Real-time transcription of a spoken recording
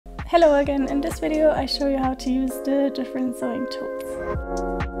Hello again, in this video I show you how to use the different sewing tools.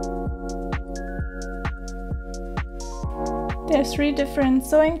 There are 3 different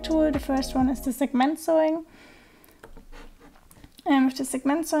sewing tools. The first one is the segment sewing. And with the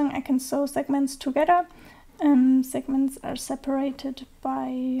segment sewing I can sew segments together. Segments are separated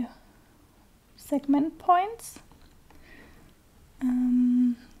by segment points.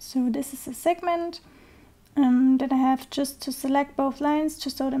 So this is a segment. Then I have just to select both lines to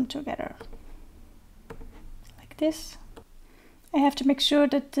sew them together. Like this. I have to make sure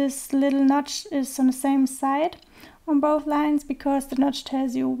that this little notch is on the same side on both lines, because the notch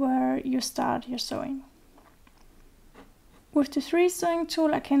tells you where you start your sewing. With the 3 sewing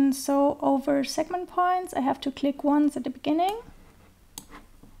tool I can sew over segment points. I have to click once at the beginning.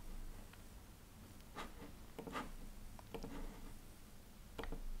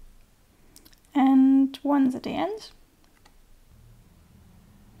 And once at the end.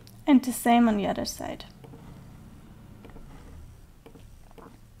 And the same on the other side.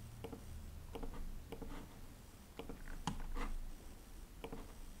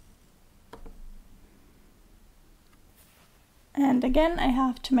 And again I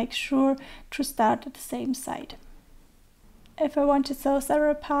have to make sure to start at the same side. If I want to sew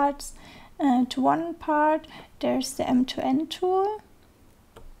several parts to one part, there's the M2N tool.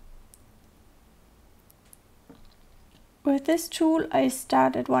 With this tool I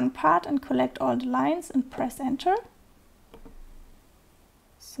start at one part and collect all the lines and press enter.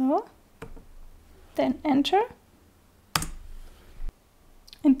 So, then enter.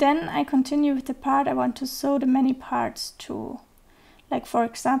 And then I continue with the part I want to sew the many parts to. Like for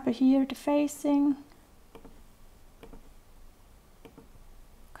example here the facing.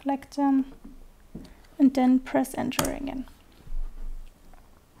 Collect them and then press enter again.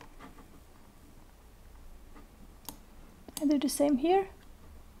 I do the same here.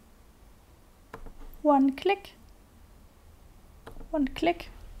 One click,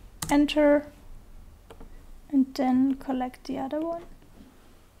 enter, and then collect the other one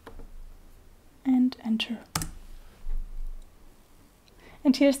and enter.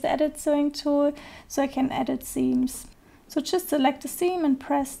 And here's the edit sewing tool, so I can edit seams. So just select the seam and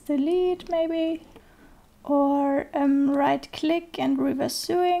press delete maybe, or right click and reverse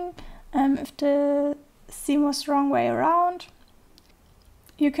sewing if the seam was the wrong way around.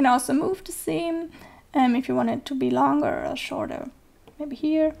 You can also move the seam if you want it to be longer or shorter. Maybe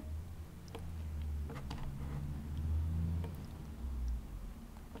here.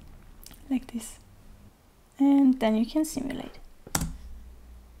 Like this. And then you can simulate.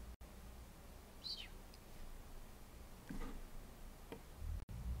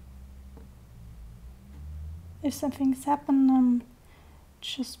 If something's happened,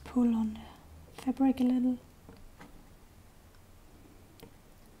 just pull on the fabric a little.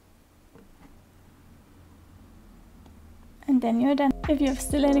 And then you're done. If you have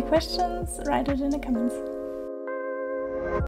still any questions, write it in the comments.